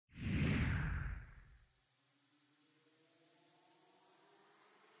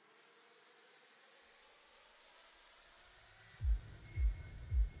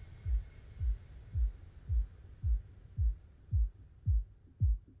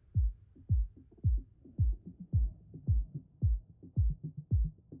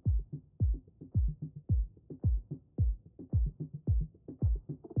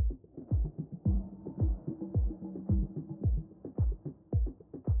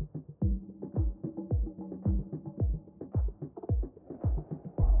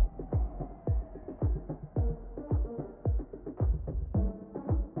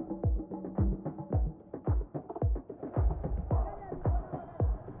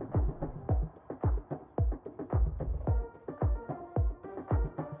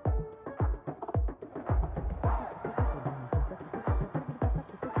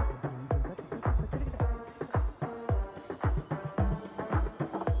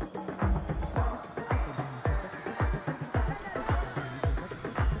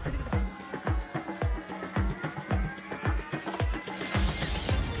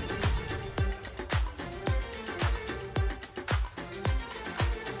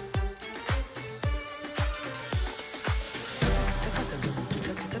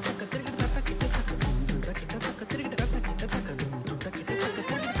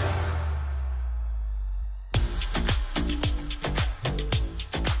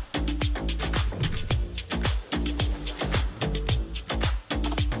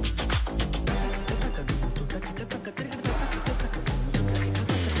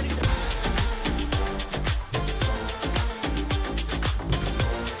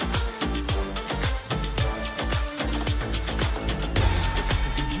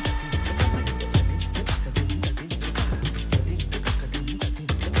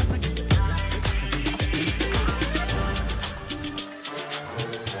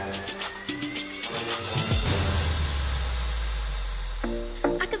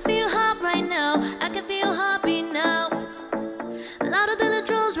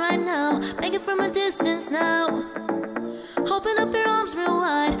distance now. Open up your arms real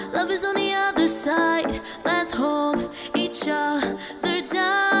wide. Love is on the other side. Let's hold each other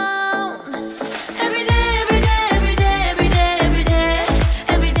down. Every day, every day, every day, every day, every day,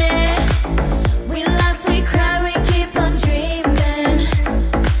 every day. We laugh, we cry, we keep on dreaming.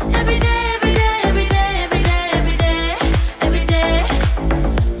 Every day, every day, every day, every day, every day, every day.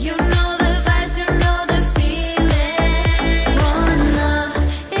 You know the vibes, you know the feeling. One love,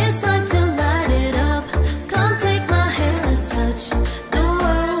 it's time to light it up. Come take my hand, let's touch the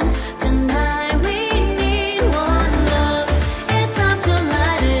world tonight. We need one love. It's time to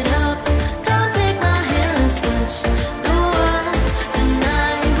light it up. Come take my hand, let's touch the world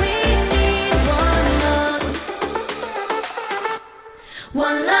tonight. We need one love.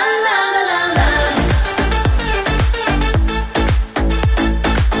 One love, love, love, love.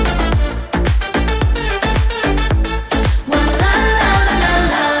 One love, love, love,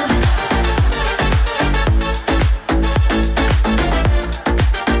 love.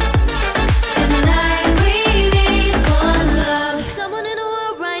 Tonight we need one love. Someone in the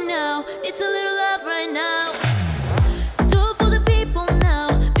world right now. It's a little love right now. Do it for the people now.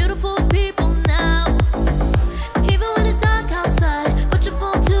 Beautiful people now. Even when it's dark outside, put your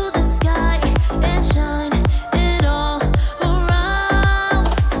phone to the sky and shine it all around.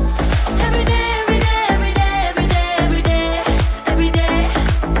 Every day, every day, every day, every day, every day, every day.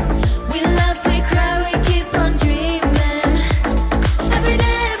 We laugh, we cry, we keep on dreaming. Every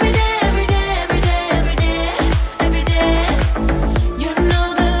day, every day, every day, every day, every day, every day. You know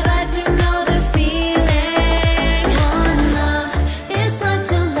the vibes, you know the feeling. One love, it's time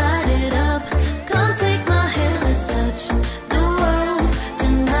to light it up. Come take my hand, let's touch the world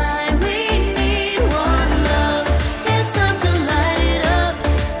tonight. We need one love. It's time to light it up.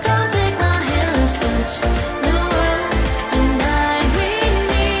 Come take my hand, let's touch the world tonight. We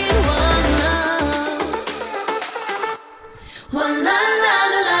need one love. One love,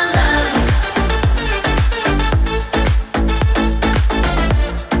 love, love, love.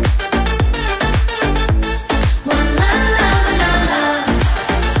 One love, love, love, love.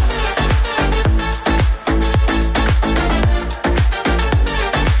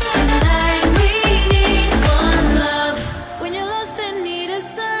 Tonight we need one love. When you're lost and need a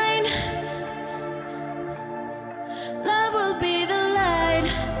sign, love will be the light.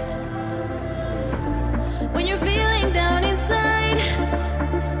 When you're feeling down inside,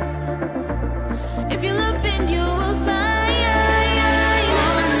 if you look then you will find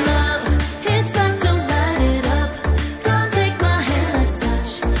one love. It's time to light it up. Come take my hand, let's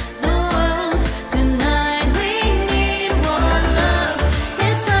touch the world tonight. We need one love.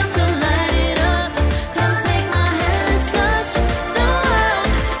 It's time to light it up. Come take my hand, let's touch the world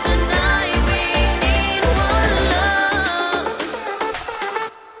tonight. We need one love.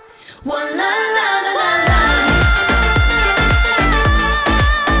 One love, love, love, love.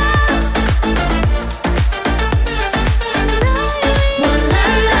 One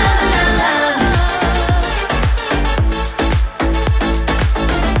love, love, love, love.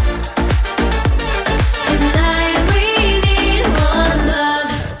 Tonight we need one love.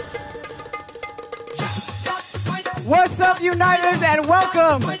 What's up, Uniters, and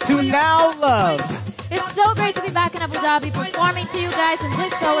welcome to Now Love. It's so great to be back in Abu Dhabi performing to you guys, and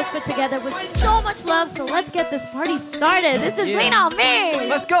this show was put together with so much love, so let's get this party started. This is Lean On Me.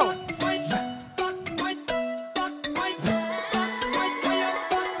 Let's go.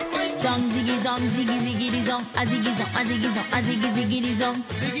 Zong ziggy zong ziggy ziggity zong a ziggy zong a ziggy zong a ziggy ziggity zong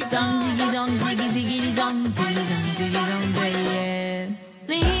zong ziggy zong ziggy ziggity zong ziggy zong yeah.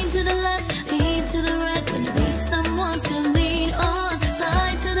 Lean to the left, lean to the right when you need someone to lean on.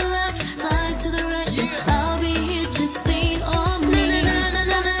 Side to the left, side to the right. I'll be here, just lean on me. Na na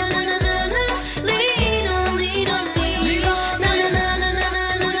na na na na na na na. Lean on me. Na na na na na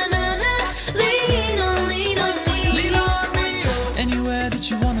na na na na. Lean on me. Anywhere that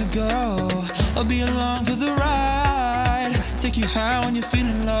you wanna go, I'll be along for the ride. Take you high when you're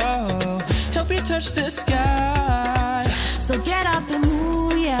feeling low, help you touch the sky. So get up and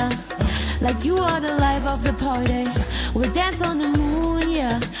move, yeah, like you are the life of the party. We'll dance on the moon,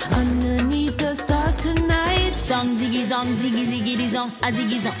 yeah, underneath the stars tonight. Zong ziggy zong ziggy ziggity zong a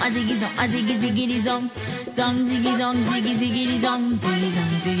ziggy zong a ziggy zong a ziggy ziggity zong zong ziggy zong ziggy ziggity zong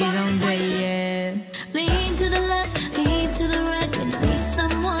ziggy zong yeah. Lean to the left, lean to the right when you need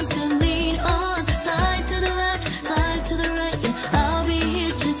someone to lean on. Side to the left, side to the right, yeah, I'll be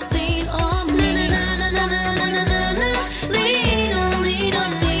here, just lean on me. Na na na na na na na na. Lean on me. Na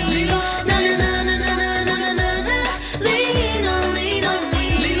na na na na na na na na. Lean on me.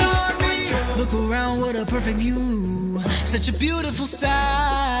 Look around, what a perfect view, such a beautiful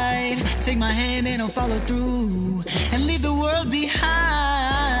sight. Take my hand and I'll follow through and leave the world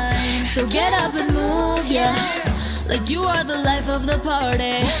behind. So get up and move, yeah, like you are the life of the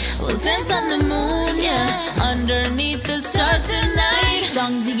party. We'll dance on the moon, yeah, underneath the stars tonight.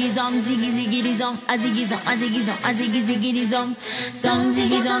 Song ziggy zong, ziggy ziggity zong, a ziggy zong, a ziggy zong, a ziggy ziggity zong. Song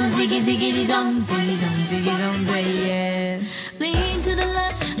ziggy zong, ziggy ziggity zong, ziggy zong, yeah. Lean to the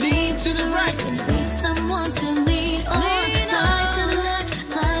left, Lean to the right, need someone to lean on. Side to the left,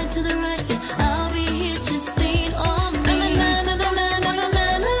 side to the right, yeah. I'll be here, just lean on me. Na na na na na na na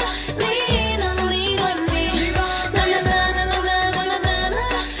na. Lean on me. Na na na na na na na na na.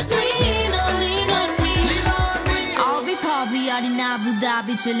 Lean on me. I'll be probably out in Abu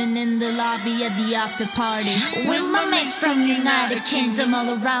Dhabi, chilling in the lobby at the after party with my mates from United Kingdom all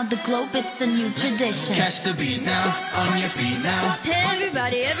around the globe. It's a new tradition. catch the beat now, on your feet now.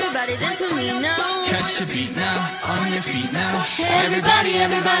 Everybody, everybody, dance with me now. Catch the beat now, on your feet now. Everybody,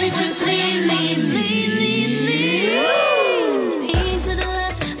 everybody, just lean, lean, lean, lean, lean. Lean to the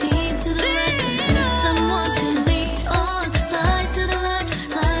left, lean to the right. Need someone to lean on. Side to the left,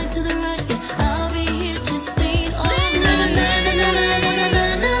 side to the right. Yeah, I'll be here, just lean on. Na na na na na na na na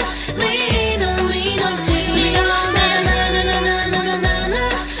na. Lean on me. Na na na na na na na na na.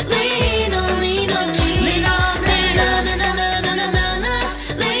 Lean on me. Na na na na na na na na.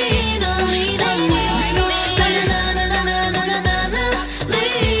 Lean on me. Na na na na na na na na.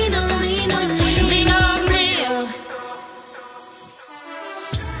 Lean on me.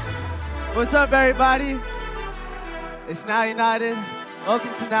 What's up, everybody? It's Now United.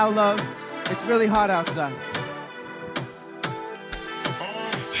 Welcome to Now Love. It's really hot outside.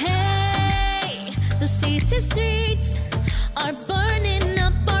 Hey, the city streets are burning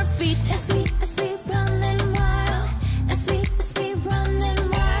up our feet as we running wild, as we running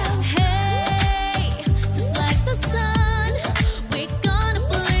wild. Hey, just like the sun, we gonna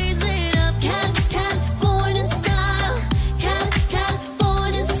blaze it up. California style,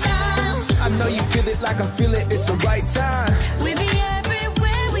 California style. I know you feel it like I feel it, it's the right time. We be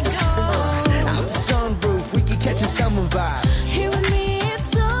everywhere we go. Out the sunroof, we can catch a summer vibe. Here with me,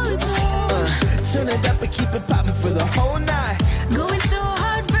 it's always on. Turn it up and keep it popping for the whole night. Going so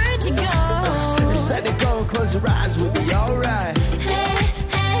hard, vertigo. Just let it go and close your eyes, we'll be alright.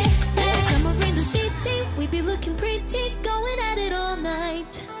 Hey, somewhere in the city, we be looking pretty, going at it all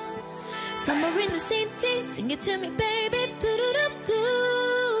night. Somewhere in the city, sing it to me, baby,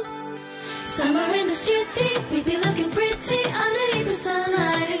 do-do-do-do. Somewhere in the city, we be looking pretty, underneath the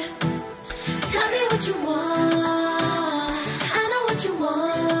sunlight. Tell me what you want, I know what you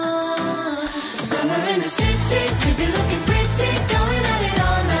want. Somewhere in the city, we be looking pretty, going at it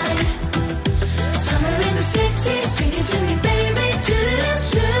all night. Somewhere in the city, sing it to me, baby,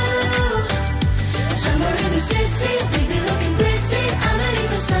 do-do-do-do. Somewhere in the city, we be looking pretty,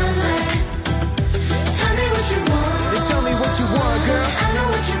 underneath the sunlight. Tell me what you want. Just tell me what you want, girl. I know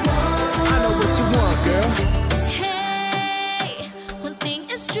what you want. I know what you want, girl. Hey, one thing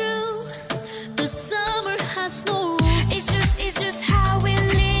is true, the summer has no rules. It's just how we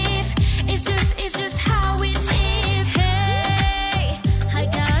live. It's just how it is. Hey, I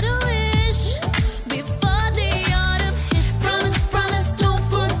got a wish before the autumn hits. Promise, don't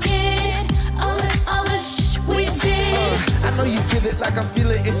forget all the shh we did. I know you feel it like I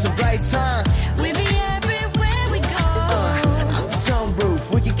feel it, it's the right time. We be everywhere we go. Out the sunroof,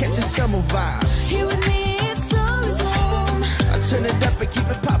 we can catch a summer vibe. Here with me, it's always home. I turn it up and keep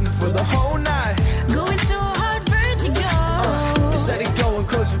it popping for the whole night. Going so hard, vertigo. Just let it go and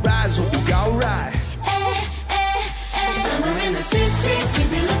close your eyes, we'll be alright. Somewhere in the city, we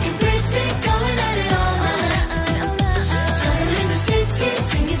be looking pretty, going at it all night. Somewhere in the city,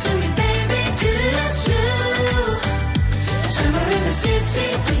 sing it to me, baby, do-do-do-do. Somewhere in the city,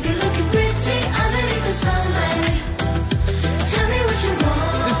 we be looking pretty, underneath the sunlight. Tell me what you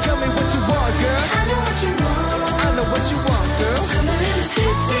want. Just tell me what you want, girl. I know what you want. I know what you want, girl. Somewhere in the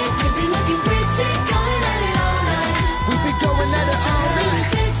city, we be looking pretty, going at it all night. We be going at it all Somewhere in the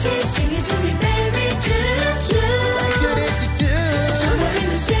night. city, sing it to me, baby, do-do-do-do. Do-do-do-do. Somewhere in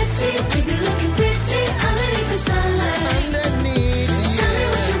the city, we be looking pretty, underneath the sunlight. Underneath, Tell me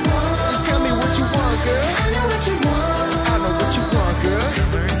what you want. Just tell me what you want, girl. I know what you want. I know what you want, girl.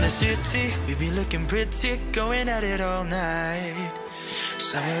 Somewhere in the city, we be looking pretty, going at it all night.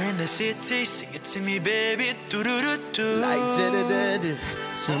 Somewhere in the city, sing it to me, baby, do-do-do-do. Like da-da-da-da.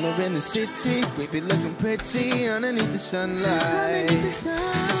 Somewhere in the city, we be looking pretty underneath the sunlight. Underneath the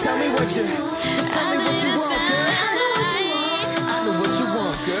sun. Just tell me what you, just tell me what you want, girl. I know what you want. I know what you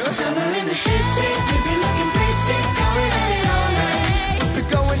want, girl. Somewhere in the city, we be looking pretty, going at it all night. We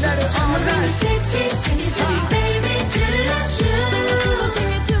going at it all Somewhere in the night. city, sing it to me, baby, do-do-do-do.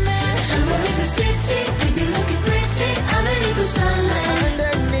 Sing it to me. Somewhere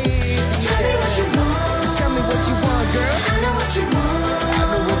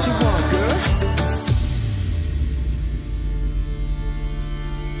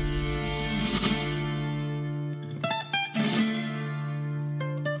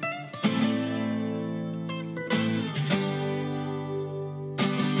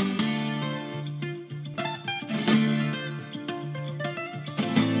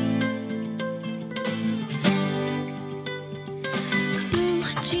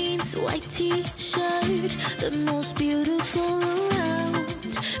this white t-shirt, the most beautiful around,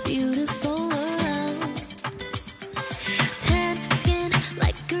 beautiful around. Tan skin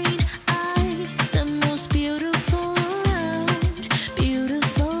like green eyes, the most beautiful around,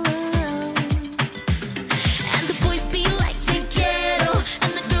 beautiful around. And the boys be like te quiero,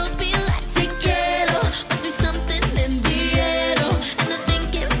 and the girls be like te quiero. Must be something in the air, and I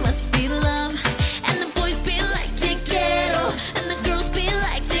think it must be love. And the boys be like te quiero, and the girls be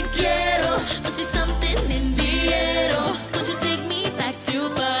like te quiero. Must be something in the air. Won't you take me back to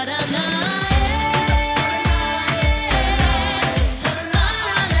Paraná?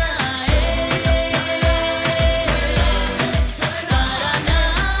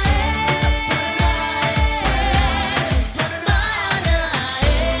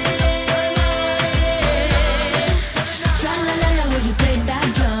 Tra-la-la-la, when you play that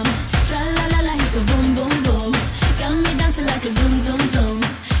drum. Tra-la-la-la, he go boom, boom, boom. Got me dancing like a zoom, zoom, zoom.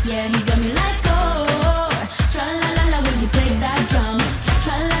 Yeah, he got me like oh. Tra-la-la-la, when you play that drum.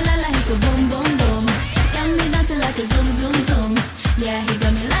 Tra-la-la-la, he go boom, boom, boom. Got me dancing like a zoom, zoom, zoom. Yeah, he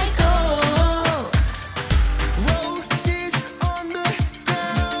got me like oh. Roses on the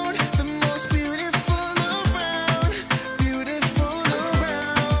ground, the most beautiful around, beautiful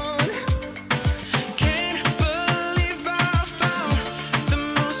around. Can't believe I found the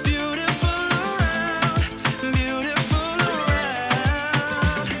most beautiful around, beautiful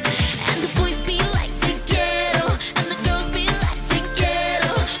around. And the boys be like te quiero, and the girls be like te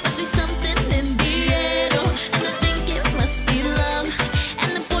quiero. Must be something in the air, and I think it must be love.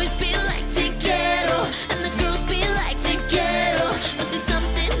 And the boys be like te quiero, and the girls be like te quiero. Must be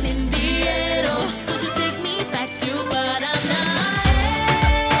something in the air. Won't you take me back to Paraná?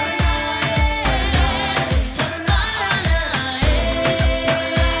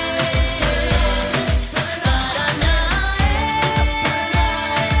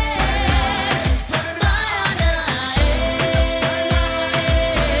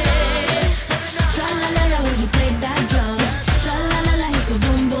 Tra-la-la-la, when you play that drum. Tra-la-la-la, he go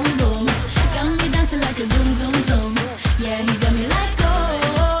boom, boom, boom. Got me dancing like a zoom, zoom, zoom. Yeah, he got me like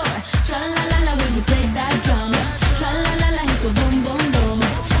oh. Tra-la-la-la, when you play that drum. Tra-la-la-la, he go boom, boom, boom.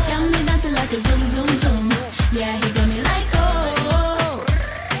 Got me dancing like a zoom, zoom, zoom. Yeah, he got me like oh.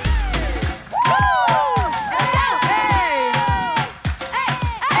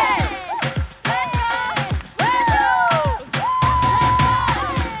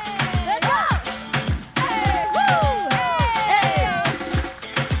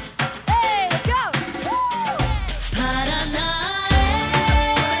 Paraná,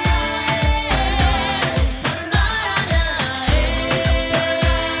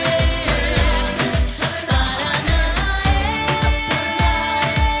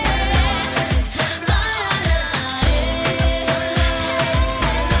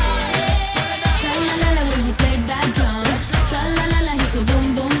 Tra-la-la-la, when you play that drum. Tra-la-la-la, he go boom,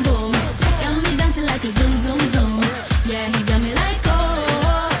 boom, boom. Got me dancing like a zoom, zoom, zoom. Yeah, he got me like oh.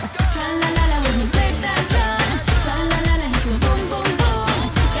 Tra-la-la-la, when you play that drum. Tra-la-la-la, he go boom, boom, boom.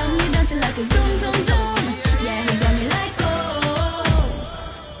 Got me dancing like a zoom, zoom, zoom. Yeah, he got me like oh.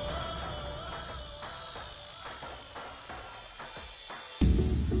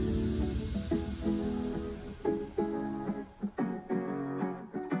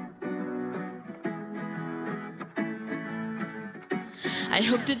 I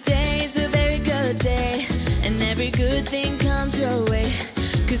hope today is a very good day, and every good thing comes your way.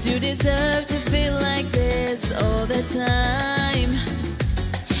 'Cause you deserve to feel like this all the time.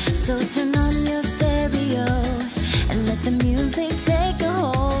 So turn on your stereo and let the music take a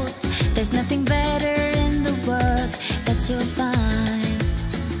hold. There's nothing better in the world that you'll find.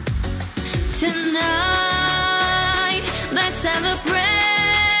 Tonight, let's have a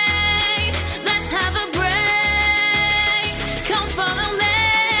break. Let's have a break. Come follow me.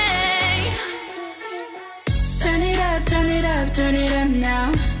 Turn it up, turn it up, turn it up now.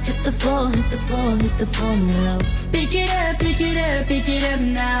 Hit the floor, hit the floor, hit the floor now. Pick it up, pick it up, pick it up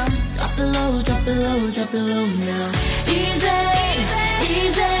now. Drop it low, drop it low, drop it low now. Easy,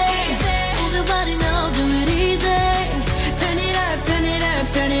 easy. Move your body now, do it easy. Turn it up, turn it up,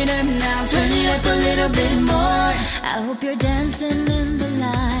 turn it up now. Turn it up a little bit more. I hope you're dancing in the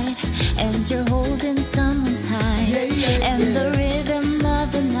light, and you're holding someone tight. And the rhythm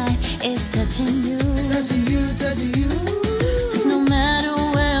of the night is touching you. Touching you, touching you. 'Cause no matter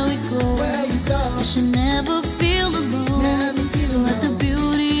where we go, you should never feel alone. So let the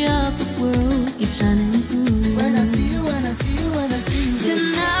beauty of the world keep shining through. When I see you, when I see you, when I see you.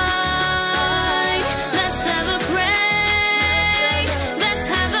 Tonight, let's have a break. Let's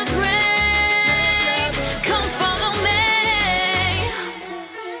have a break. Come follow me.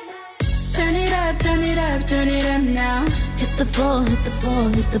 turn it up now. Hit the floor, hit the floor,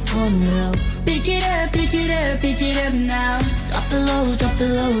 hit the floor now. Pick it up, pick it up, pick it up now. Drop it low, drop it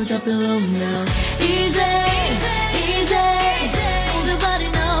low, drop it low now. Easy, easy. Move your body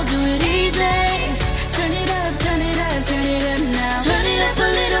now, do it easy. Turn it up, turn it up, turn it up now. Turn it up a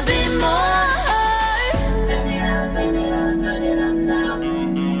little bit more. Turn it up, turn it up, turn it up now.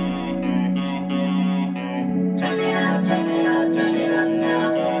 Turn it up, turn it up, turn it up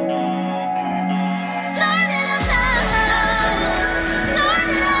now. Turn it up now. Turn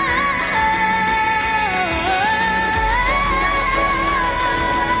it up.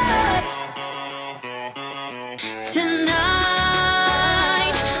 Tonight,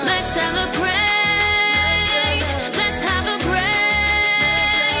 let's celebrate. Let's have a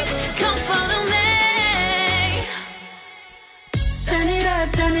break. Come follow me. Turn it up,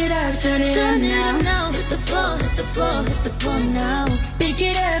 turn it up, turn it up now. Hit the floor, hit the floor, hit the floor now. Pick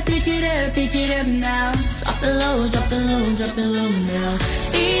it up, pick it up, pick it up now. Drop it low, drop it low, drop it low now.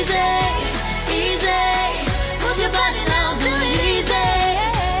 Easy, easy. Move your body now, do it easy.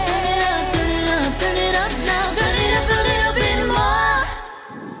 Turn it up, turn it up, turn it up now. Turn it up a little bit more.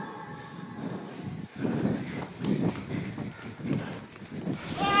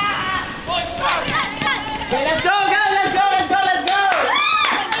 Okay, let's go, guys. Let's go, let's go, let's go.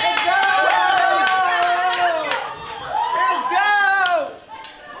 Let's go. Let's go.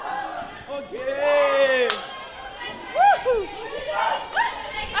 Okay. Woo!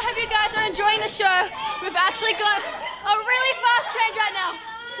 I hope you guys are enjoying the show. We've actually got a really fast change right now.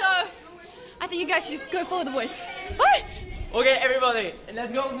 So I think you guys should go follow the boys. Bye! Okay, everybody,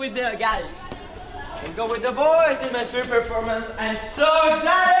 let's go with the guys. Let's go with the boys in my first performance. I'm so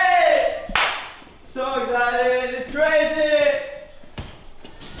excited! So excited! It's crazy!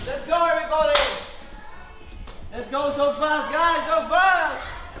 Let's go, everybody! Let's go so fast, guys, so fast!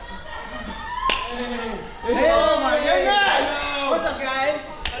 Oh my goodness! What's up, guys?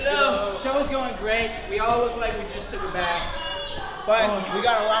 Hello! Show's going great. We all look like we just took a bath. But we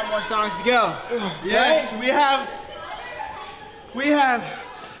got a lot more songs to go. Yes, we have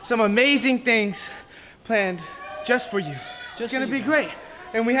some amazing things planned just for you. It's gonna be great,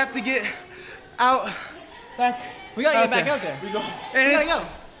 and we have to get back. We gotta get back out there. And We gotta go.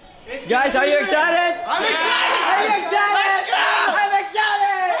 Guys, are you excited? I'm excited! Are you excited? Let's go! I'm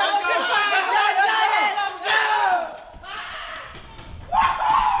excited! Let's go!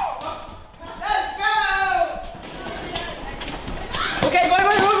 Let's go! Okay,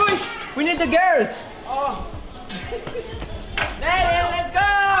 boys. We need the girls. Oh. Lady, let's go!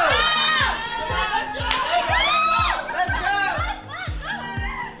 Let's go! Let's go!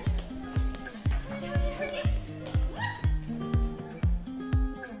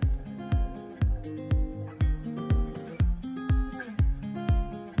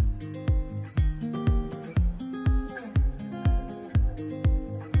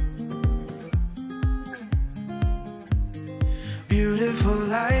 Beautiful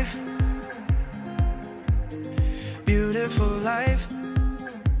life, beautiful life.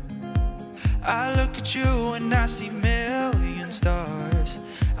 I look at you and I see million stars.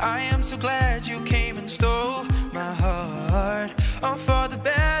 I am so glad you came and stole my heart. All for the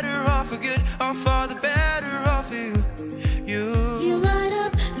better, all for good, all for the better, all for you. You light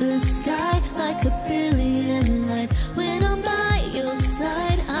up the sky like a billion lights. When I'm by your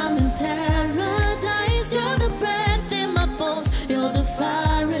side, I'm in paradise. You're the breath in my bones, you're the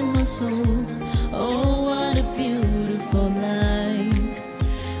fire in my soul. Oh, what a beautiful life.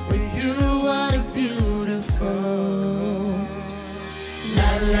 With you, what a beautiful.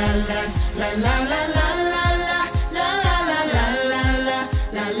 La la la la la la la la la la la la la la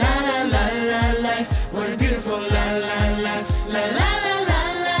la la la la life. What a beautiful la la la la la la la la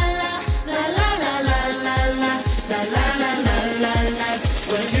la la la la la la la la la la life.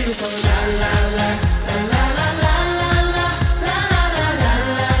 What a beautiful la la la la la la la la la la la la la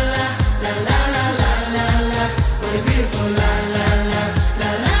la la la la la. What a beautiful la la la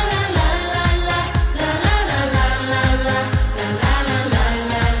la la la la la la la la la la la la la la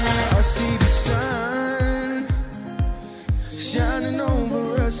la la. I see the sun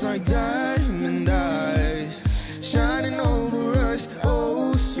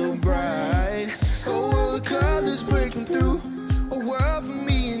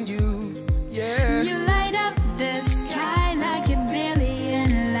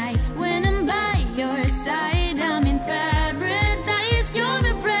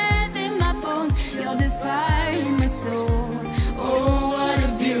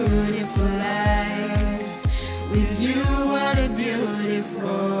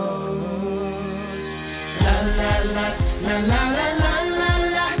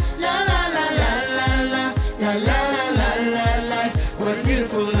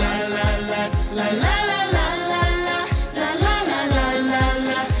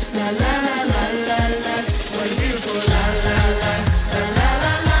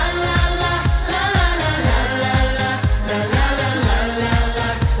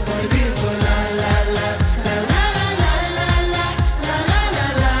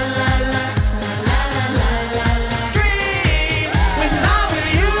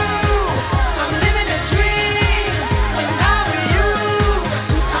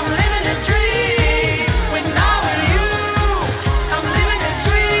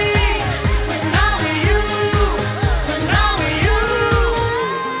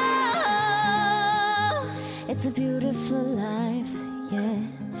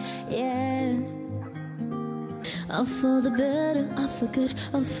all for the better, all for good,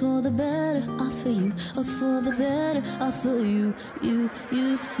 all for the better, all for you, all for the better, all for you, you.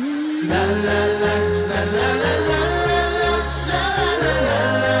 La la la la la la la la la la la la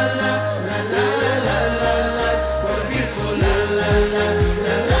la la. What a beautiful la la la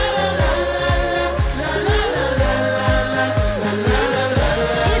la la la la la la la.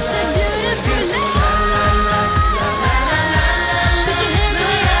 It's a beautiful life. Put your hands in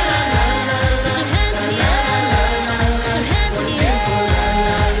the air. Put your hands in the air. Put your hands in the air.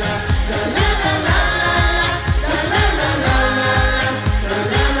 It's a beautiful life. It's a beautiful life. It's a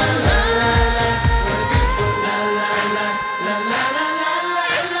beautiful life. La la la la la la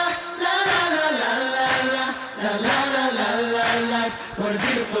la la la la la la la la. What a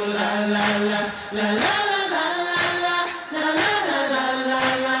beautiful la la la la la la.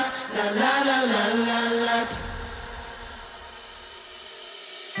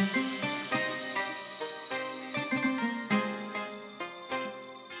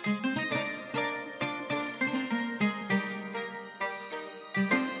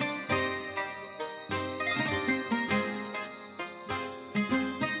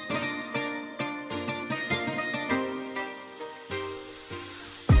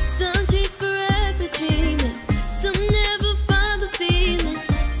 Some chase forever dreaming, some never find the feeling,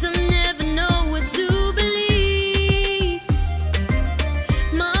 some never know what to believe.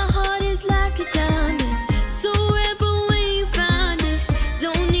 My heart is like a diamond, so ever when you find it,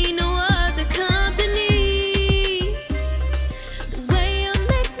 don't need no other company. The way you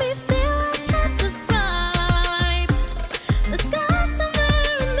make me feel, I can't describe. The sky somewhere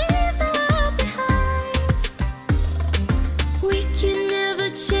and leave the world behind. We can never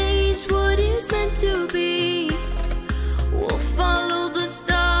change what is meant to be. We'll follow the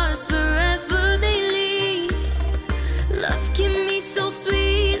stars wherever they lead. Love can be so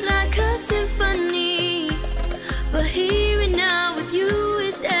sweet like a symphony, but here and now with you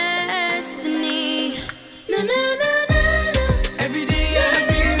is destiny. Na na na na na. Every day, yeah,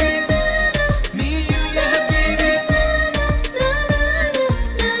 baby. Me and you, yeah, baby. Na na na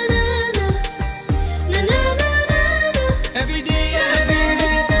na na. Na na na na na. Every day, yeah,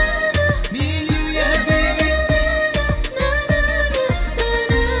 baby. Me and you, yeah, baby.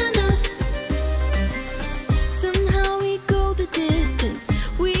 Somehow we go the distance.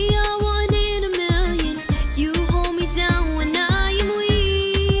 We are one in a million. You hold me down when I am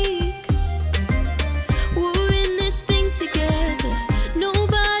weak. We're in this thing together.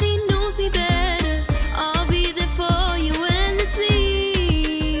 Nobody knows me better. I'll be there for you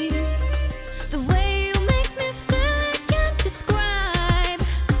endlessly. The way you make me feel, I can't describe.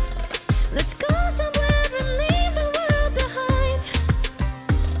 Let's go somewhere and leave the world behind.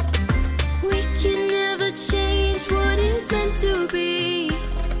 We can never change what is meant to be.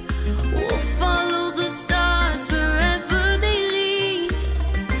 We'll follow the stars wherever they lead.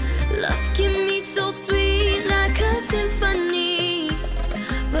 Love can be so sweet like a symphony,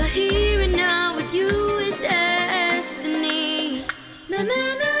 but here and now with you is destiny. Na na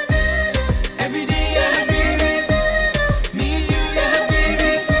na na na. Every day, yeah, baby. Me and you, yeah,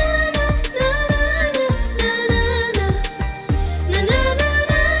 baby. Na na na na na. Na na na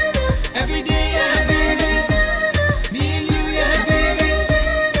na na. Every day, yeah, baby. Me and you, yeah, baby.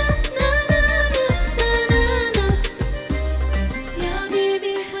 Yeah,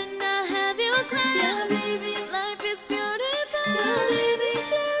 baby, when I have you cry. Yeah, baby, life is beautiful. Yeah, baby,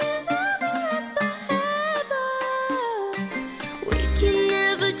 staring over us forever. We can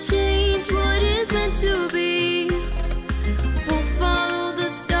never change what is meant to be. We'll follow the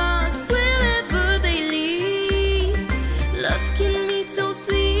stars wherever they lead. Love can be so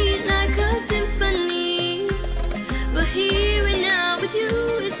sweet like a symphony, but here and now with you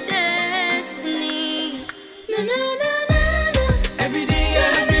is destiny. Na na na na na. Every day,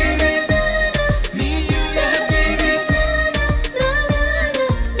 yeah, baby. Me and you, yeah, baby. Na na na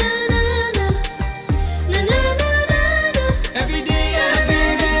na na na. Na na na na na. Every day, yeah,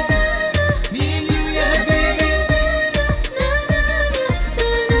 baby. Me and you, yeah, baby. Na na na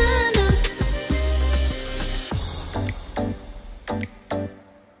na na.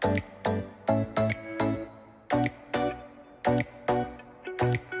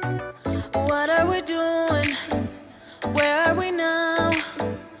 What are we doing? Where are we now?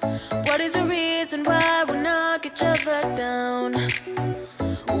 What is the reason why we knock each other down?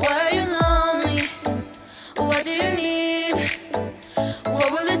 Why are you lonely? What do you need?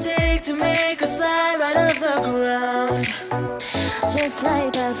 What will it take to make us fly right off the ground? Just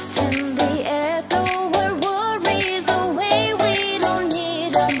like us in the air, throw our worries away. We don't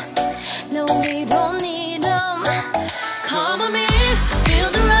need them. No, we don't need them. Come on in, feel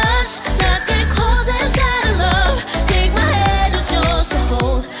the rush. Let's get close and share love.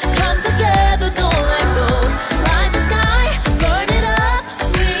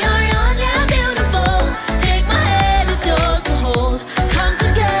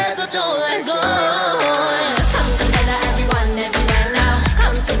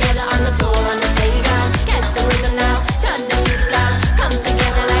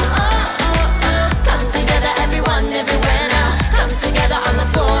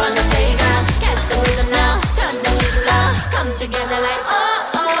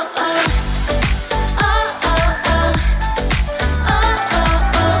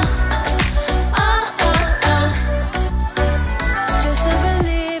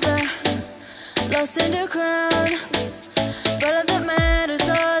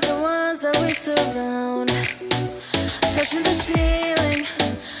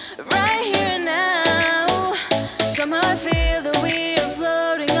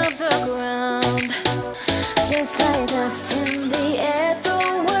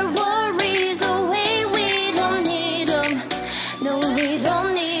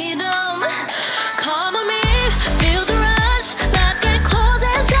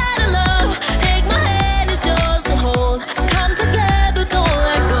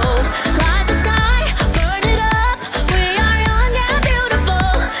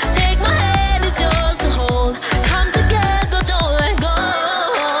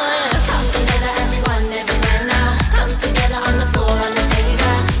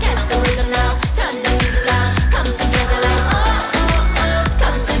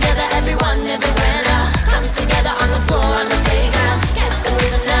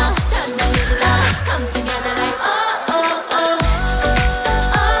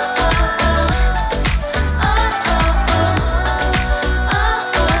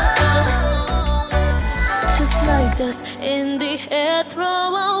 us in the air. Throw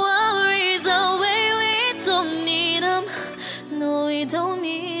our worries away. We don't need them. No, we don't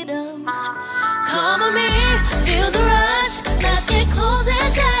need them. Come on me, feel the rush. Let's get close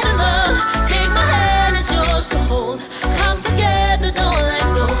and share the love. Take my hand, it's yours to hold. Come together, don't let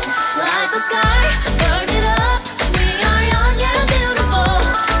go. Light the sky, burn it up. We are young and beautiful.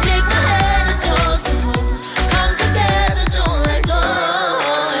 Take my hand, it's yours to hold. Come together, don't let go.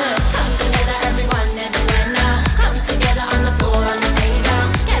 Come together, everyone, everywhere now. Come together on the floor, on the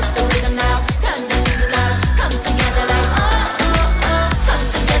playground. Catch the rhythm now, turn the music loud. Come together like oh, oh, oh. Come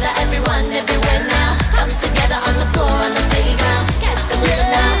together, everyone, everywhere now. Come together on the floor, on the playground. Catch the rhythm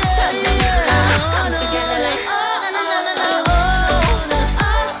now, turn the music loud. Come together like oh, na na na na na oh, oh,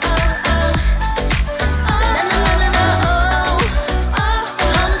 oh, oh. Na na na na na oh, oh, oh.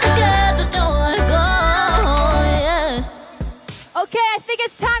 Come together, don't let go, yeah. Okay, I think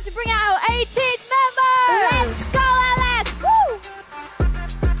it's time to bring out our 18th member. Let's go, Alex. Woo!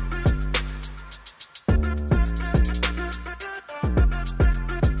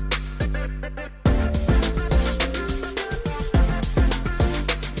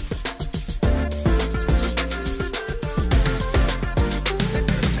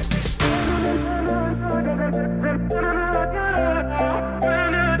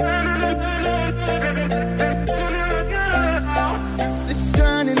 The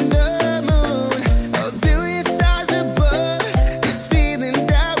sun and the moon, a billion stars above. This feeling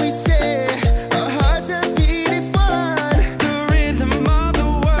that we share, our hearts are beat as one. The rhythm of the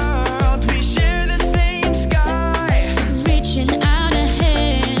world, we share the same sky. Reaching out a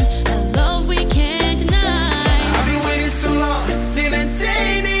hand, a love we can't deny. I've been waiting so long, didn't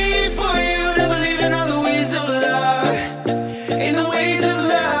need for you to believe in all the ways of love. In the ways of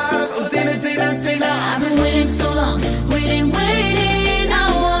love, oh, didn't. I've been waiting so long, waiting. I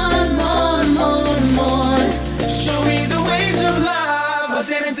want more. Show me the ways of love, oh,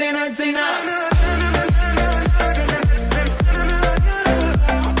 didn't. Turn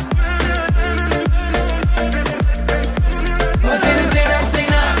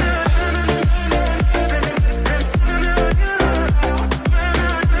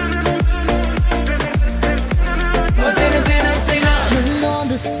on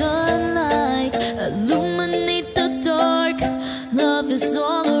the sunlight, illuminate the dark. Love is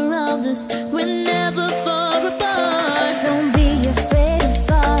all around us, we're never far apart. Don't be afraid of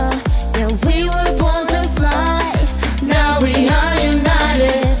far, yeah, we were born to fly. Now we are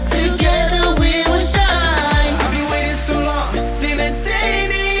united, together we will shine. I've been waiting so long, didn't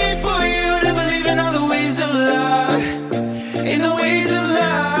need for you to believe in all the ways of love. In the ways of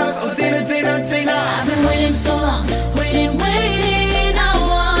love, oh, didn't. I've been waiting so long, waiting. I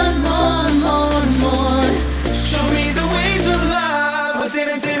want more. Show me the ways of love, oh,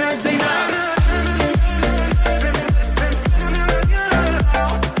 didn't.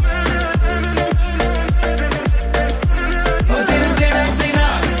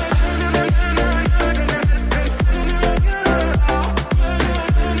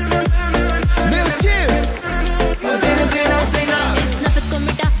 Lil Shiv, इस नफरत को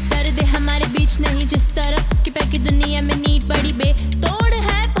मिटा सर्द हमारे बीच नहीं जिस तरह की पैकी दुनिया में नीड बड़ी बेतोड़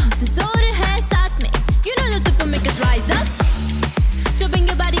है बहुत जोर है साथ में you know the people make us rise up so bring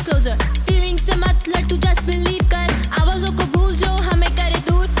your body closer feeling से मत लड़ तू just believe कर आवाजों को भूल जो हमें करे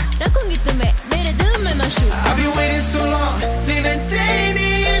दूर रखूंगी तुम्हें मेरे दिल में मशहूर I've been waiting so long, didn't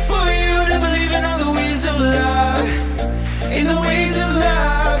need for you to believe in all the ways of love. In the ways of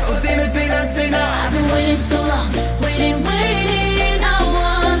love, oh, didn't. I've been waiting so long waiting. I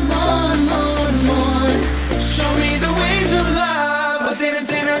want more. Show me the ways of love, oh, didn't.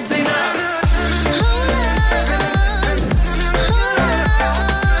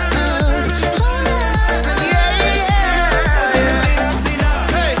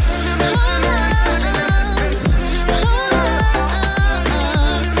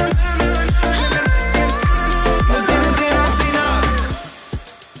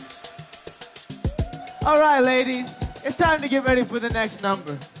 All right, ladies, it's time to get ready for the next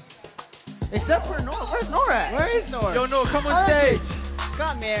number. Except for Nora. Where's Nora at? Where is Nora? Yo, Nora, come on stage.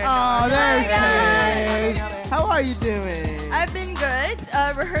 Come here. Oh, there Hi, she is. How are you doing? I've been good.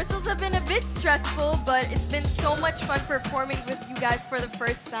 Rehearsals have been a bit stressful, but it's been so much fun performing with you guys for the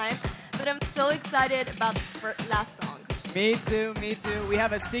first time. But I'm so excited about this last song. Me too. We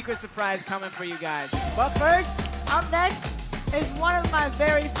have a secret surprise coming for you guys. But first, up next is one of my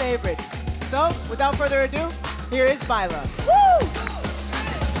very favorites. So, without further ado, here is Baila. Woo!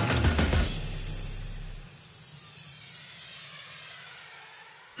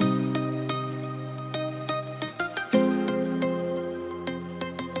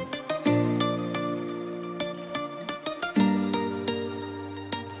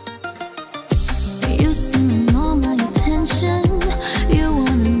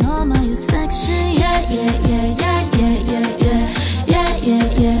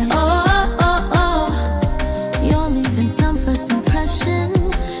 yeah. Oh, oh, oh, oh. You're leaving some first impression.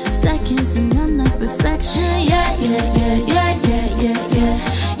 Seconds and none of perfection. Yeah, yeah, yeah, yeah, yeah, yeah, yeah,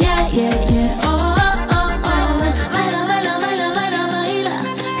 yeah, yeah, yeah. Oh, oh, oh, oh. Baila, baila, baila, baila, baila.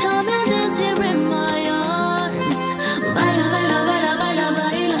 Come and dance here in my arms. Baila, baila, baila, baila,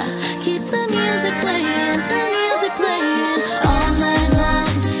 baila. Keep the music playing, the music playing all night long.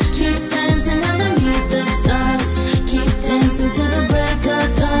 Keep dancing underneath the stars. Keep dancing till the break of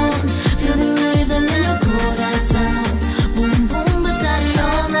dawn. Feel the rhythm in your corazón. Boom, boom, batari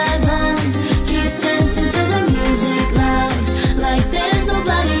all night long. Keep dancing till the music loud, like there's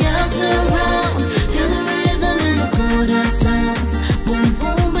nobody else around. Feel the rhythm in your corazón. Boom,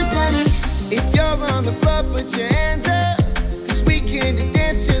 boom, batari. If you're on the floor, put your hands up, 'cause we can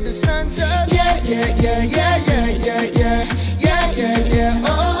dance till the sun's up. Yeah, yeah, yeah, yeah, yeah, yeah, yeah, yeah, yeah, yeah.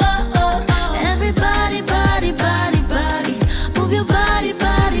 Oh, oh, oh, oh. Everybody, body, body, body. Move your body,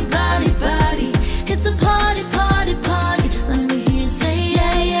 body, body, body. It's a party, party, party. Let me hear you say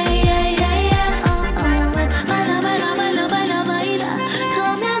yeah, yeah, yeah, yeah, yeah. Oh, oh. Baila, baila, baila, baila, baila.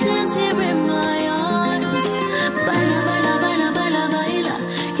 Come and dance here in my arms. Baila, baila, baila, baila, baila.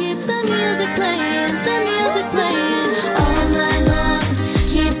 Keep the music playing, the music playing all night long.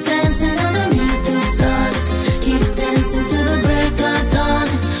 Keep dancing underneath the stars. Keep dancing till the break of dawn.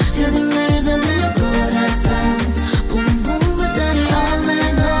 Feel the rhythm in your corazón. Boom, boom, batari all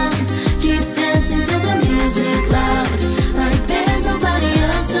night long. Keep dancing till the music loud, like there's nobody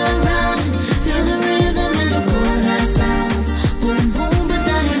else around. Feel the rhythm in your corazón. Boom, boom,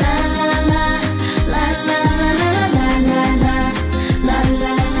 batari la la la, la la la la la la la, la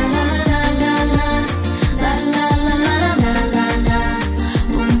la la la la la, la la la la la la.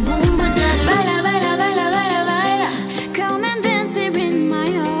 Boom, boom, batari. Baila, baila, baila, baila, baila. Come and dance here in my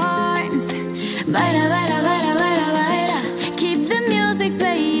arms. Baila, baila, baila, baila, baila. Keep the music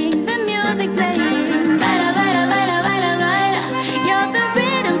playing, the music playing. Baila, baila, baila, baila, baila. You're the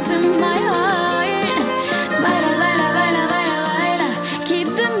rhythm to my heart. Baila, baila, baila, baila, baila. Keep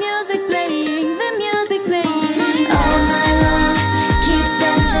the music playing, the music playing all night long. Keep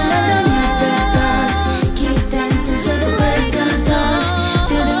dancing underneath the stars. Keep dancing till the break of dawn.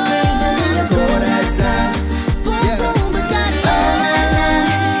 Feel the rhythm in your corazón. Boom, boom, batari all night long.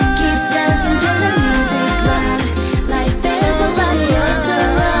 Keep dancing till the music loud, like there's nobody else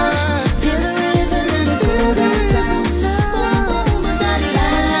around. Feel the rhythm in your corazón. Boom, boom, batari la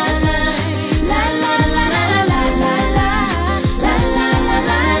la la, la la la la la la la, la la la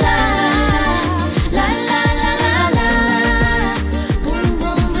la la, la la la la la. Boom,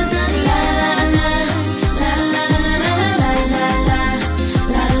 boom, batari la la la, la la la la la la la,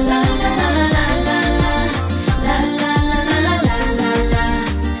 la la la la la la la, la la la la la la la.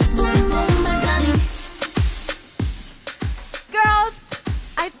 Boom, boom, batari. Girls,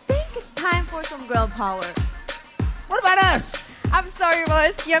 I think it's time for some girl power. What about us? I'm sorry,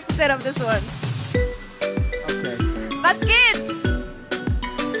 boys. You have to set up this one. Okay. Basket!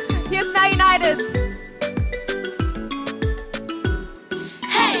 Here's Now United.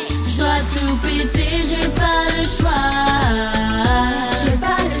 Hey, je dois tout péter, j'ai pas le choix. J'ai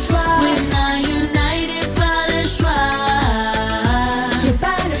pas le choix. We're not united, pas le choix. J'ai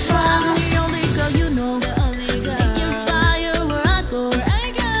pas le choix. I'm the only girl you know. The only girl. Making fire where I go.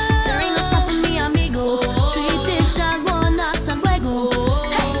 There ain't no stopping me, amigo. Street dish, I wanna San Diego.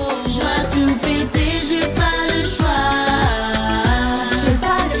 Hey, je dois tout péter, j'ai pas le choix. J'ai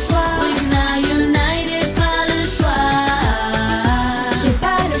pas le choix. We're not united, pas le choix. J'ai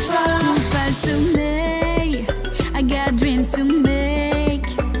pas le choix. I got dreams to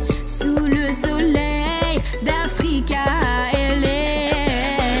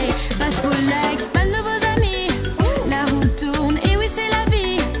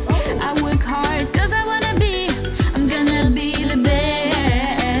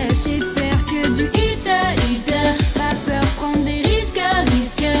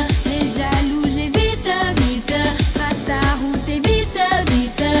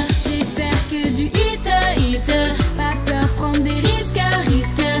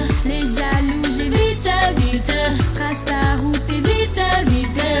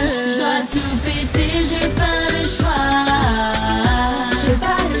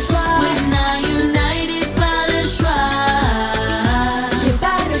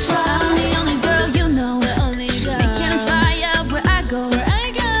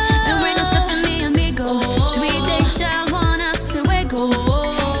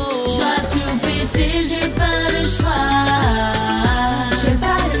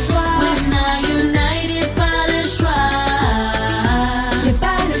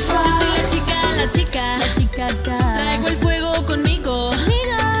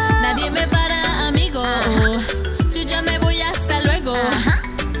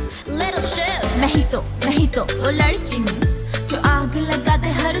वो लड़की हूँ जो आग लगा दे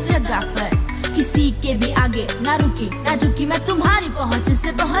हर जगह पर, किसी के भी आगे ना रुकी ना झुकी, मैं तुम्हारी पहुंच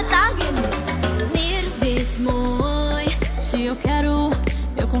से बहुत आगे हूँ. Mil vezes moi, se eu quero,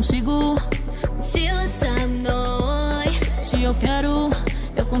 eu consigo. Se lançar noi, se eu quero,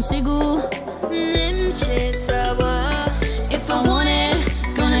 eu consigo. If I want it,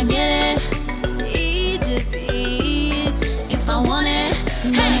 gonna get it. If I want it,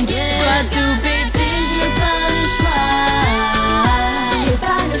 gonna get it. Choix du BT, j'ai pas le choix. J'ai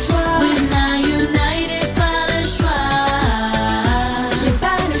pas le choix. We're not united, pas le choix. J'ai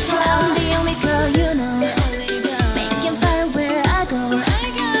pas le choix. I'm the only girl you know. Making fire where I go.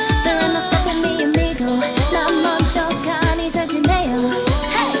 There ain't no stopping me, amigo. 난 멈춰가니 잘지내요.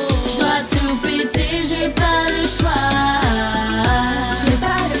 Hey, choix du BT, j'ai pas le choix. J'ai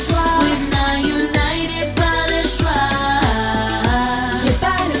pas le choix. We're not united, pas le choix. J'ai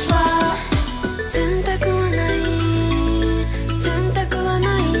pas le choix.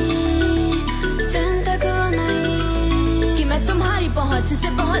 कि मैं तुम्हारी पहुंच से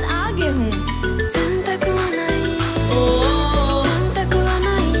बहुत आगे हूँ.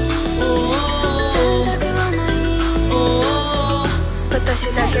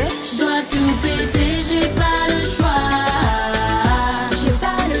 Je dois tout péter, j'ai pas le choix. J'ai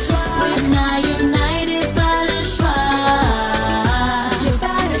pas le choix. We're not united, pas le choix. J'ai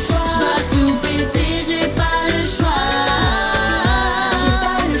pas le choix. Je dois tout péter, j'ai pas le choix. J'ai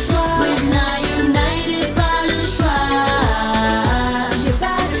pas le choix. We're not united, pas le choix. J'ai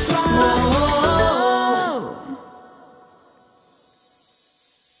pas le choix.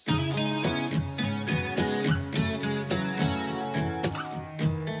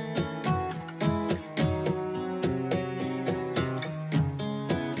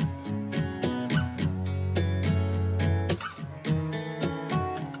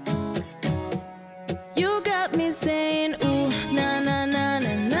 You got me saying, ooh, na na na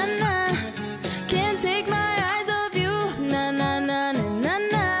na na na. Can't take my eyes off you, na na na na na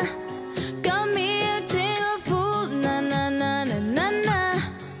na. Got me acting a fool, na na na na na na.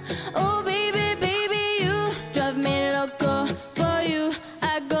 Oh baby, baby, you drive me loco. For you,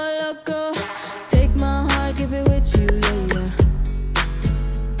 I go loco. Take my heart, give it with you, yeah, yeah.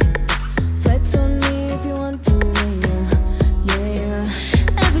 Flex on me if you want to, yeah, yeah,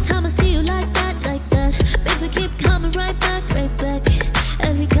 yeah. Every time I see you like that, makes me keep coming right back, right back.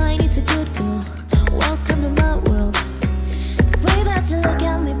 Every guy needs a good girl. Welcome to my world. The way that you look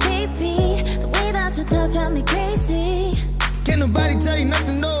at me, baby. The way that you talk drive me crazy. Can't nobody tell you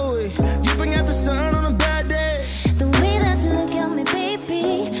nothing, no way. You bring out the sun on a bad day. The way that you look at me,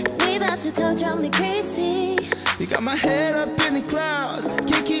 baby. The way that you talk drive me crazy. You got my head up in the clouds.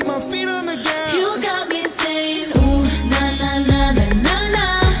 Can't keep my feet on the ground. You got me saying, ooh, na na na na na na.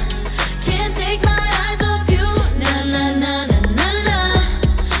 Can't take my eyes off you, na na na na na na.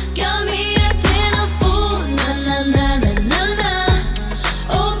 Got me acting a fool, na na na na na na.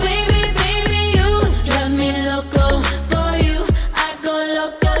 Oh baby, baby, you drive me loco. For you, I go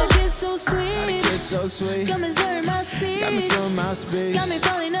loco. Kiss so sweet, It's so sweet. got me slurring my speech. Got me slowing my speech. Got me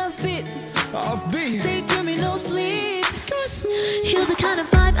falling off beat. Offbeat. Daydreaming, no sleep. You're the kind of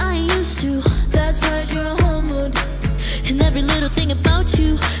vibe I ain't used to. That's right, you're a whole mood. And every little thing about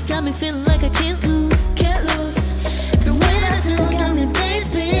you got me feeling like I can't lose, can't lose. The way that you Look at me,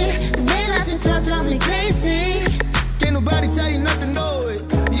 baby. The way that you talk drive me crazy. Can't nobody tell you nothing, no way.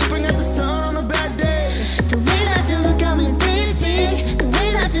 You bring out the sun on a bad day. The way that you look at me, baby. The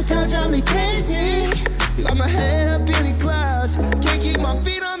way that you talk drive me crazy. You got my head up in the clouds. Can't keep my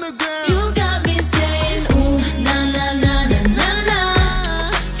feet on the ground. You got me saying, ooh, na na na na na na.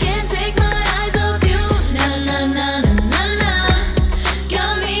 Can't take my eyes off you, na na na na na na.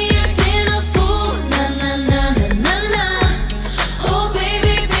 Got me acting a fool,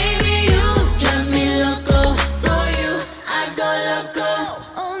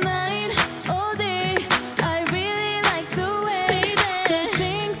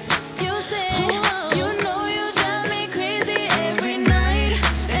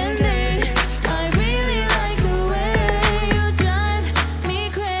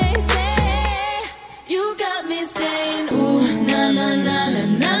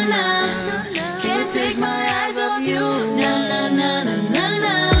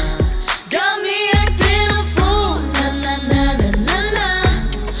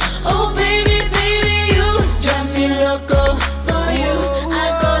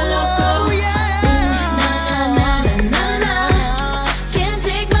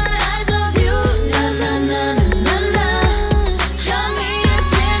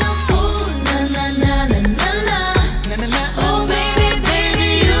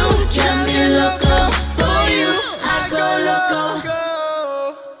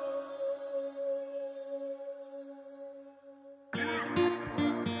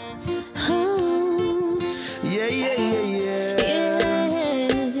 yeah, yeah, yeah,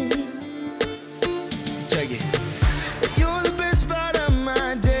 yeah. Check it. You're the best part of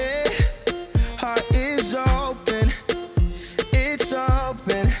my day. Heart is open, it's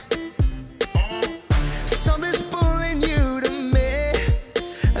open. Something's pulling you to me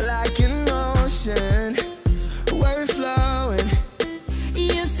like an ocean where we're flowing.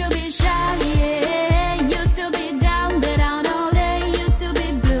 Used to be shy, yeah. Used to be down, but down all day. Used to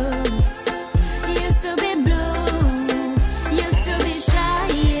be blue. Used to be blue. Used to be shy,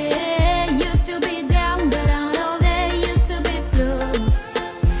 yeah. Used to be down, but down all day. Used to be blue.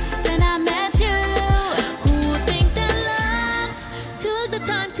 Then I met you. Who would think that love took the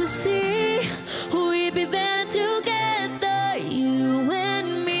time to see we'd be better together, you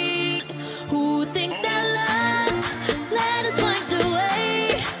and me? Who would think that love let us find a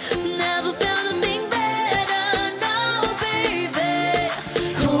way? Never felt nothing better, no, baby.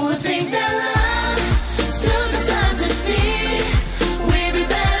 Who would think that love took the time to see we'd be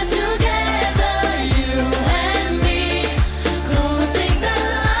better together, you and me? Who would think that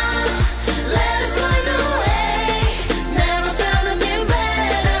love let us find a way? Never felt nothing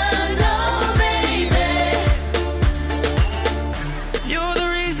better, no, baby. You're the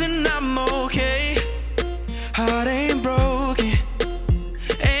reason I'm okay. Heart ain't broken,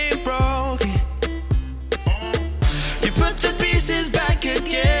 ain't broken. You put the pieces back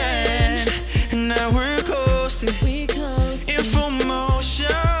again, and now we're coasting We close. in full motion.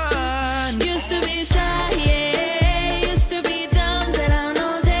 Used to be shy, yeah. Used to be down, but down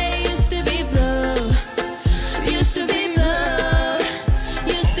all day. Used to be blue. Used to be blue.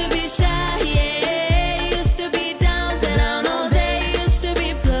 Used to be shy, yeah. Used to be down, but down all day. Used to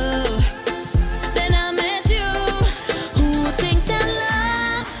be blue. Then I met you. Who would think that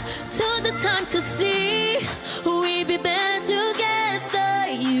love took the time to see we'd be better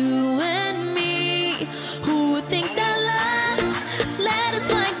together, you and me? Who would think that love let us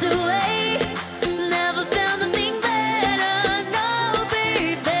find a way? Never felt nothing better, no,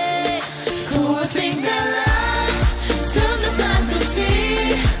 baby. Who would think that love took the time to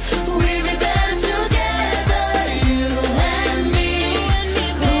see we'd be better together, you and me?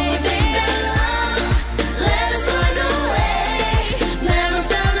 Who would think that love let us find a way? Never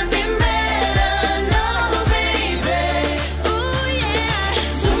felt nothing better, no, baby. Ooh, yeah.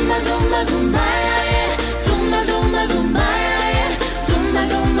 Zumba, zumba, zumba, yeah. Zumba, zumba, zumba, yeah. Zumba,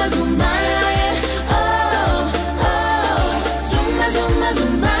 zumba, zumba, yeah. Oh, oh. Zumba, zumba,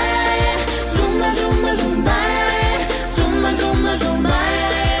 zumba, yeah. Zumba, zumba, zumba, yeah. Zumba, zumba, zumba,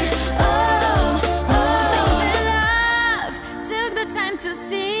 yeah. Oh, oh. Love took the time to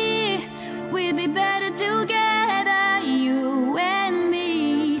see we'd be better together, you and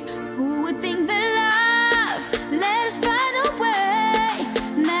me. Who would think that love let us find a way?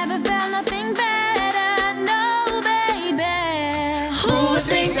 Never felt nothing better, no, baby. Who would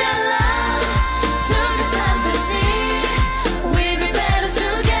think that love took the time to see we'd be better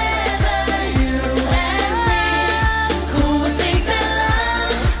together, you and me? Who would think that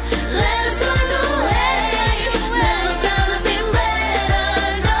love let us find a way? Never felt nothing better,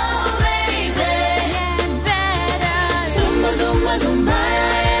 no, baby. Yeah, better. Zumba, zumba, zumba,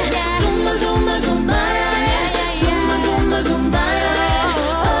 yeah. Zumba, zumba, zumba, yeah. Zumba, zumba, zumba, yeah.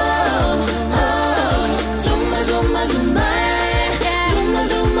 Oh, oh. Zumba, zumba, zumba, yeah. Zumba,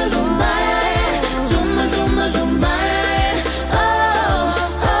 zumba, zumba, yeah. Zumba, zumba, zumba, yeah. Oh,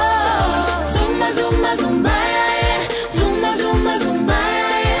 oh. Zumba, zumba, zumba, yeah. Zumba, zumba, zumba,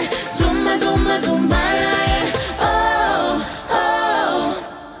 yeah. Zumba, zumba, zumba, yeah. Oh, oh.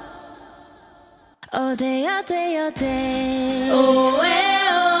 All day, all day, all day. Oh,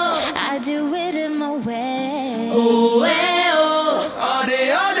 oh. I do it in my way. Oh, oh. All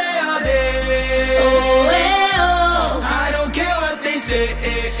day, all day, all day. Oh, oh. I don't care what they say.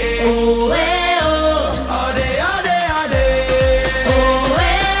 Oh, oh. All day, all day, all day. Oh,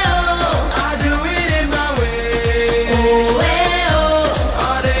 oh. I do it in my way. Oh, oh.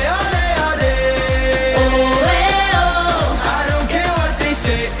 All day, all day, all day. Oh, oh. I don't care what they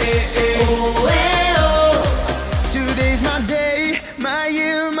say. Oh, oh. Today's my day, my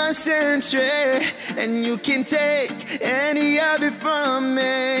year, my century, and you can take any of it from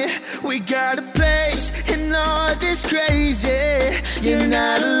me. We got a place in all this crazy. You're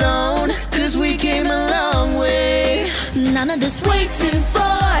not alone, 'cause we came a long way. None of this waiting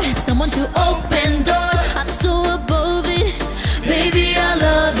for someone to open doors. I'm so above it, baby, I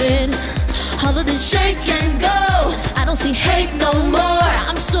love it. All of this shake and go, I don't see hate no more.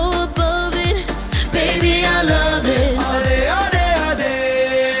 I'm so above it, baby, I love it. All day, all day, all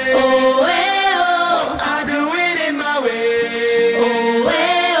day. Oh, eh, oh. I do it in my way. Oh,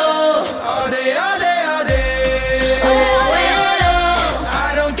 eh, oh. All day, all day, all day.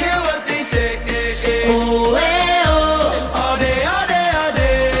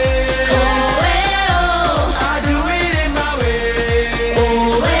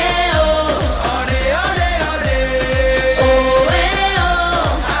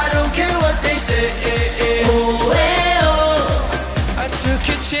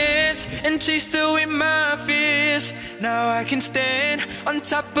 can stand on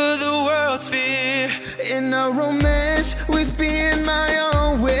top of the world's sphere. In a romance with being my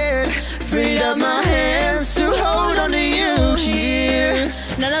own way. Freed up my hands to hold on to you here.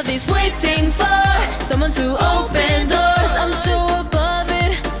 None of these waiting for someone to open doors. I'm so above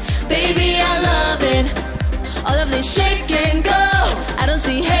it, baby, I love it. All of this shake and go, I don't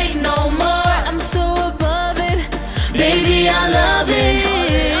see hate no more. I'm so above it, baby, I love it.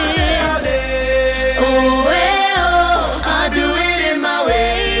 Oh, eh, oh, I do it in my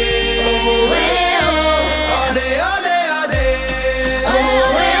way. Oh, eh, oh, All day, all day, all day. oh,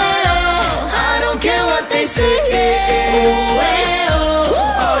 eh, oh, I don't care what they say. Oh, eh, oh,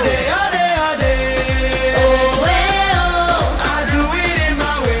 All day, all day, all day. oh, eh, oh, I do it in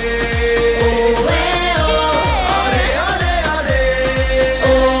my way. oh, eh, oh, All day, all day, all day.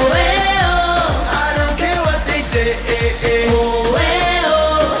 oh, eh, oh, I don't care what they say. oh, eh,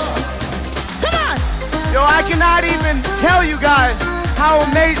 oh. Come on! Yo, I cannot even tell you guys how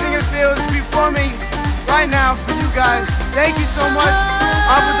amazing it feels to be performing right now for you guys. Thank you so much,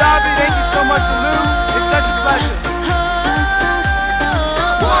 Abu Dhabi. Thank you so much, Lou. It's such a pleasure.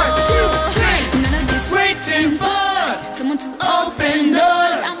 1, 2, 3. None of this waiting for someone to open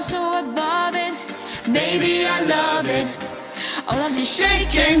doors. I'm so above it, baby, I love it. All of this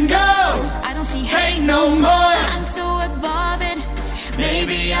shake and go, I don't see hate no more. I'm so above it,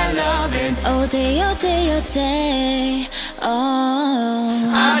 baby, I love it. All day, all day, all day.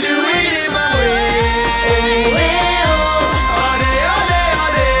 Oh, I do it in my way. oh, eh, oh, All day, all day,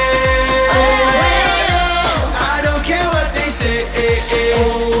 all day. oh, eh, oh, I don't care what they say. oh,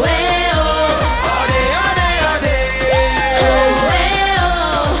 eh, oh, All day, all day, all day. oh, eh,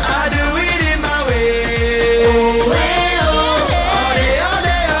 oh, I do it in my way. oh, eh, oh. All day, all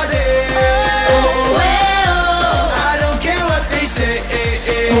day, all day. Oh, eh, oh, I don't care what they say.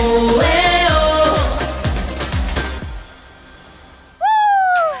 oh, eh, oh.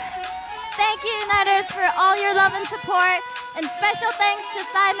 Woo! Thank you, Uniters, for all your love and support. And special thanks to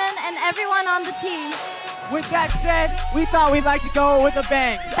Simon and everyone on the team. With that said, we thought we'd like to go with a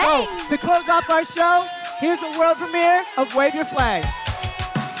bang. Bang! So, to close off our show, here's the world premiere of Wave Your Flag.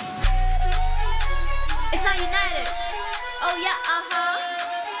 It's not united. Oh yeah,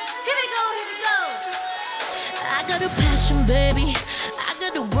 Here we go, here we go. I got a passion, baby. I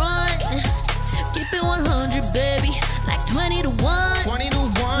got to run. Keep it 100, baby. Like 20 to 1. 20 to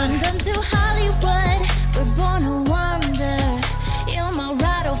 1. London to Hollywood. We're born to wander. You're my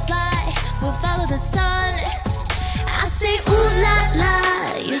ride or fly. We'll follow the sun. I say ooh la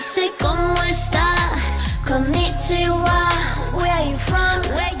la. You say como esta. Konnichiwa. Where are you from?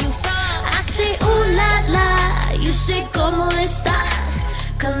 Where you from? I say ooh la la. You say como esta.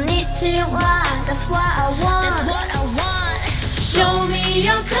 Konnichiwa. That's what I want. That's what I want. Show me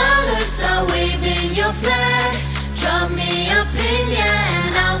your colors. Start waving your flag. Drop me a pin,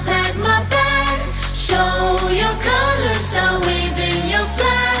 and I'll pack my bags. Show your colors. Start waving your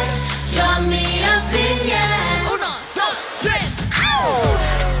flag. Drop me a pin, Uno, dos, tres.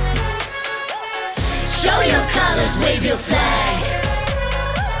 Show your colors, wave your flag.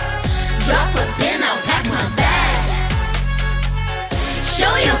 Drop a pin, I'll pack my bags.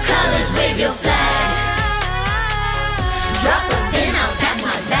 Show your colors, wave your flag. Drop a pin, I'll pack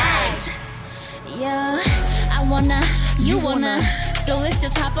my bags. Yeah, I wanna, you wanna, so let's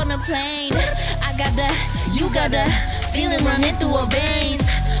just hop on a plane. I got the, you got the feeling running through our veins.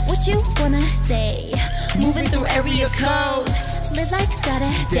 What you wanna say? Moving through area codes. Live like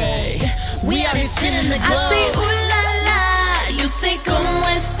Saturday. We are here spinning the globe. I say ooh la la. You say como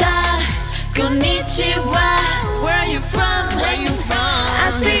esta. Konnichiwa. Where are you from? Where you from?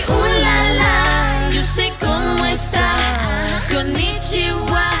 I say ooh la la. You say como esta.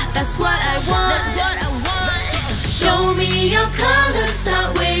 Konnichiwa. That's what I want. That's what I want. Show me your colors.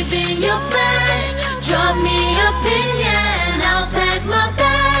 Start waving your flag. Draw me a pin, and I'll pack my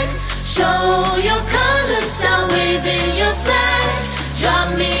bags. Show your colors. Start waving your flag. Drop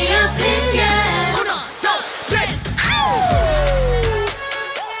me a pin, yeah. Uno, dos, tres.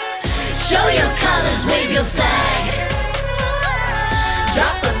 Show your colors, wave your flag.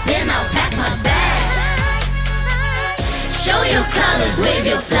 Drop a pin, I'll pack my bags. Show your colors, wave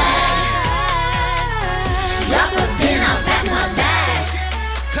your flag. Drop a pin, I'll pack my bags.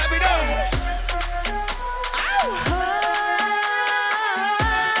 Clap it up.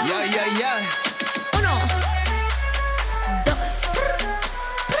 Yeah, yeah, yeah. Uno, dos.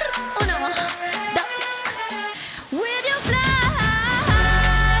 Uno, dos. Wave your flag.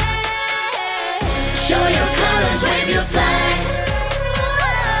 Show your colors, wave your flag.